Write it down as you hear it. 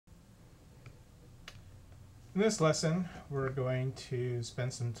In this lesson, we're going to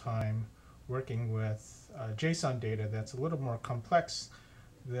spend some time working with JSON data that's a little more complex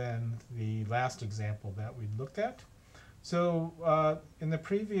than the last example that we looked at. So in the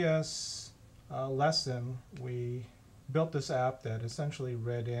previous lesson, we built this app that essentially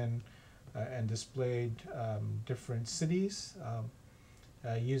read in and displayed different cities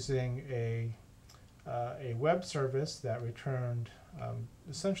using a web service that returned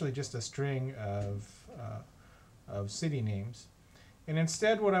essentially just a string of city names. And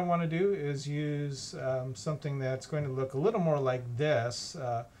instead what I want to do is use something that's going to look a little more like this.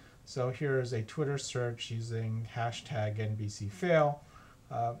 So here is a Twitter search using hashtag NBCFail.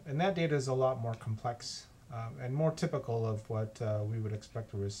 And that data is a lot more complex and more typical of what we would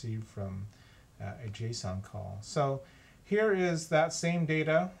expect to receive from a JSON call. So here is that same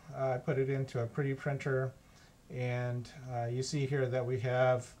data. I put it into a pretty printer, and you see here that we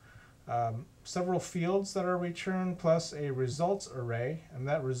have several fields that are returned plus a results array, and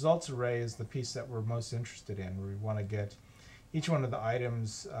that results array is the piece that we're most interested in. We want to get each one of the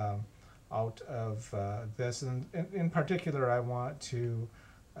items out of this, and in particular I want to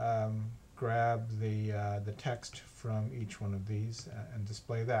grab the text from each one of these and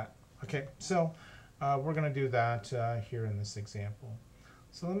display that. Okay, so we're going to do that here in this example.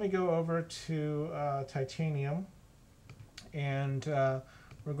 So let me go over to Titanium, and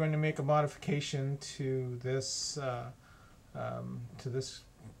we're going to make a modification to this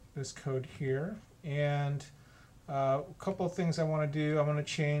this code here, and a couple of things I want to do. I want to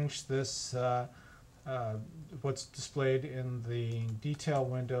change this what's displayed in the detail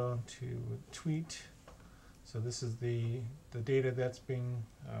window to tweet. So this is the data that's being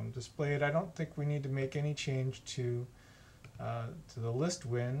displayed. I don't think we need to make any change to the list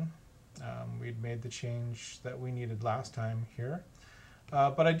win. We'd made the change that we needed last time here.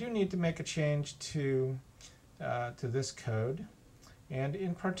 But I do need to make a change to this code, and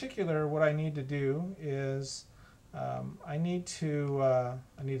in particular, what I need to do is I need to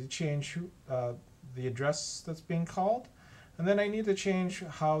change the address that's being called, and then I need to change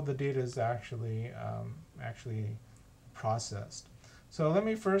how the data is actually processed. So let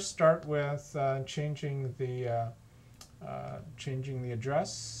me first start with changing the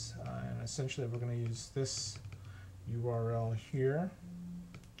address, and essentially we're going to use this URL here.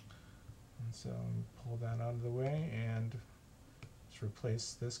 So pull that out of the way and let's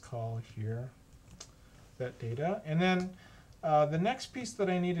replace this call here, that data. And then the next piece that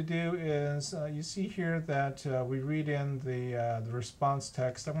I need to do is you see here that we read in the response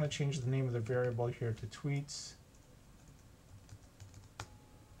text. I'm going to change the name of the variable here to tweets.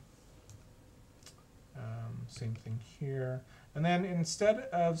 Same thing here. And then instead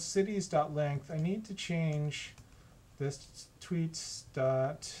of cities.length, I need to change this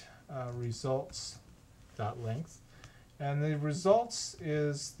tweets.results.length, and the results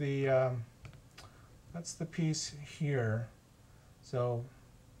is the that's the piece here. So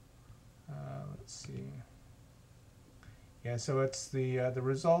let's see. Yeah, so it's the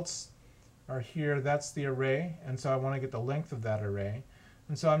results are here. That's the array, and so I want to get the length of that array.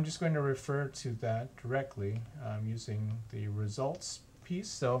 And so I'm just going to refer to that directly using the results piece.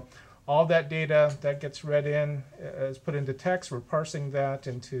 So all that data that gets read in is put into text. We're parsing that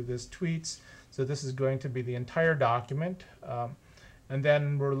into this tweets. So this is going to be the entire document. And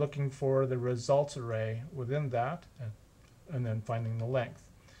then we're looking for the results array within that, and then finding the length.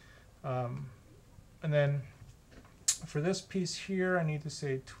 And then for this piece here, I need to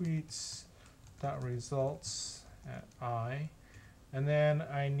say tweets.results at I. And then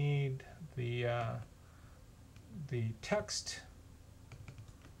I need the text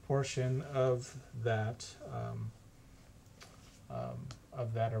portion of that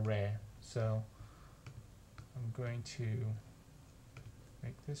array. So I'm going to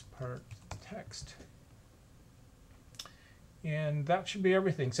make this part text, and that should be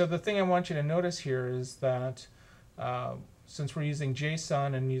everything. So the thing I want you to notice here is that since we're using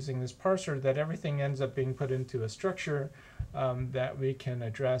JSON and using this parser, that everything ends up being put into a structure that we can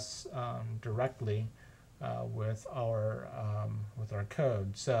address directly with our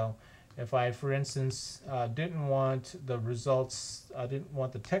code. So if I, for instance, didn't want the results, I didn't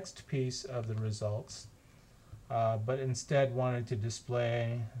want the text piece of the results, but instead wanted to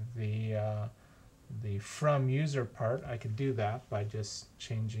display the from user part, I could do that by just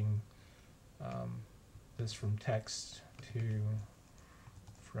changing this from text to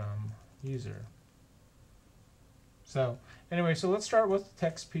from user. So anyway, so let's start with the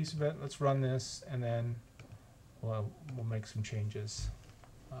text piece of it. Let's run this, and then we'll make some changes.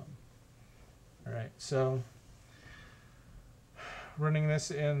 All right, so running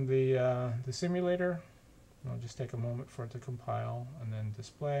this in the simulator, It'll just take a moment for it to compile and then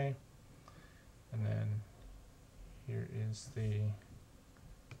display. And then here is it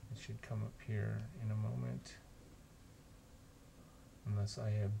should come up here in a moment. Unless I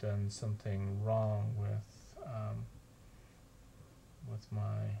have done something wrong with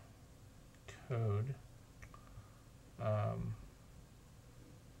my code.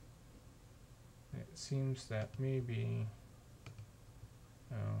 It seems that maybe,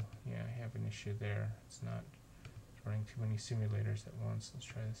 oh yeah, I have an issue there. It's running too many simulators at once. Let's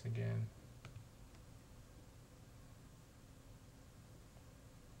try this again.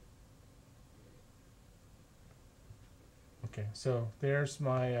 Okay, so there's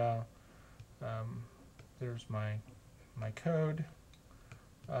my code,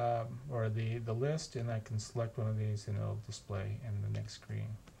 or the list, and I can select one of these and it'll display in the next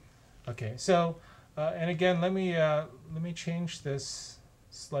screen. Okay, so and again, let me change this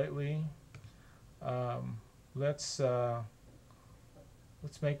slightly. Let's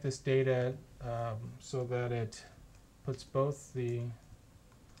make this data so that it puts both the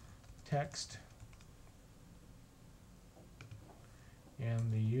text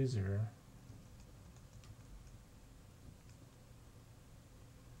and the user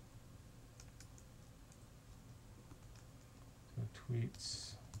so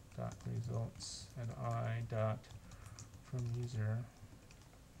tweets dot results and I dot from user.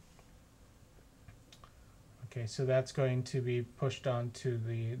 Okay, so that's going to be pushed onto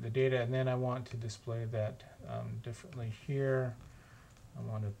the data, and then I want to display that differently here. I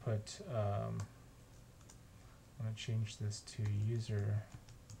want to put I'm going to change this to user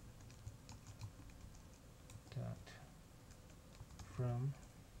dot from,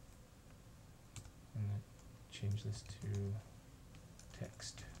 and then change this to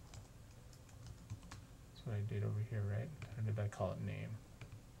text. That's what I did over here, right? Or did I call it name?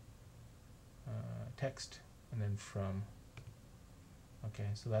 Text, and then from. Okay,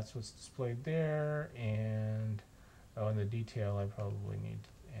 so that's what's displayed there, and oh, in the detail, I probably need to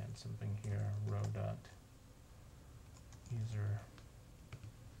add something here. Row dot user.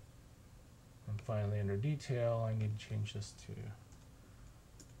 And finally, under detail, I need to change this to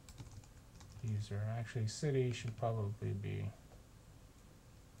user. Actually, city should probably be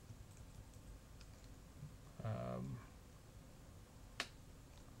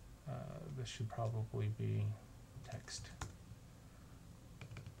this should probably be text.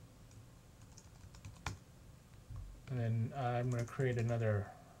 And then I'm going to create another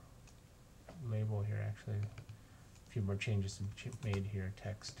label here, actually. A few more changes to be made here,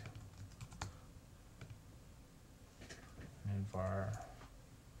 text. And var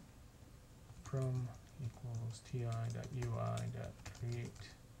from equals ti.ui.create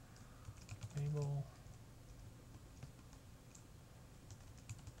label.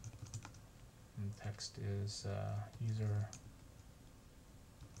 And text is user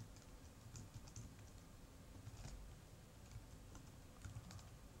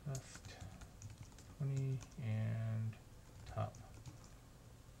left 20 and top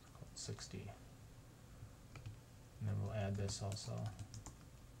 60. And then we'll add this also.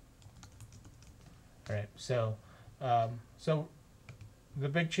 All right, so so the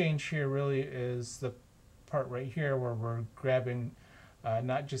big change here really is the part right here where we're grabbing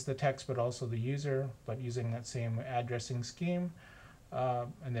not just the text but also the user, but using that same addressing scheme.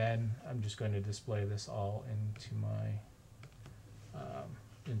 And then I'm just going to display this all into my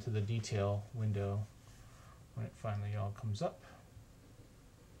into the detail window when it finally all comes up,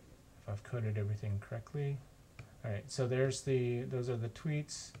 if I've coded everything correctly. All right, so those are the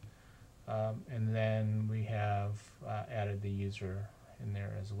tweets, and then we have added the user in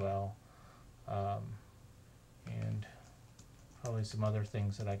there as well, and probably some other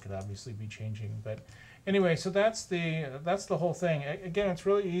things that I could obviously be changing. But anyway, so that's the whole thing. Again, it's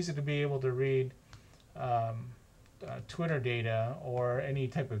really easy to be able to read Twitter data or any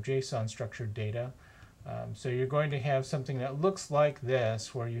type of JSON structured data. So you're going to have something that looks like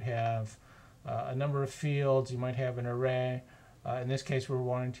this, where you have a number of fields. You might have an array. In this case, we're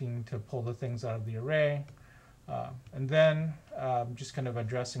wanting to pull the things out of the array. And then just kind of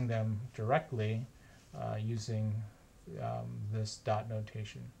addressing them directly using this dot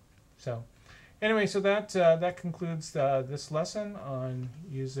notation. So anyway, so that concludes this lesson on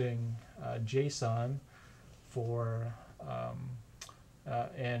using JSON for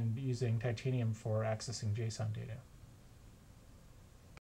and using Titanium for accessing JSON data.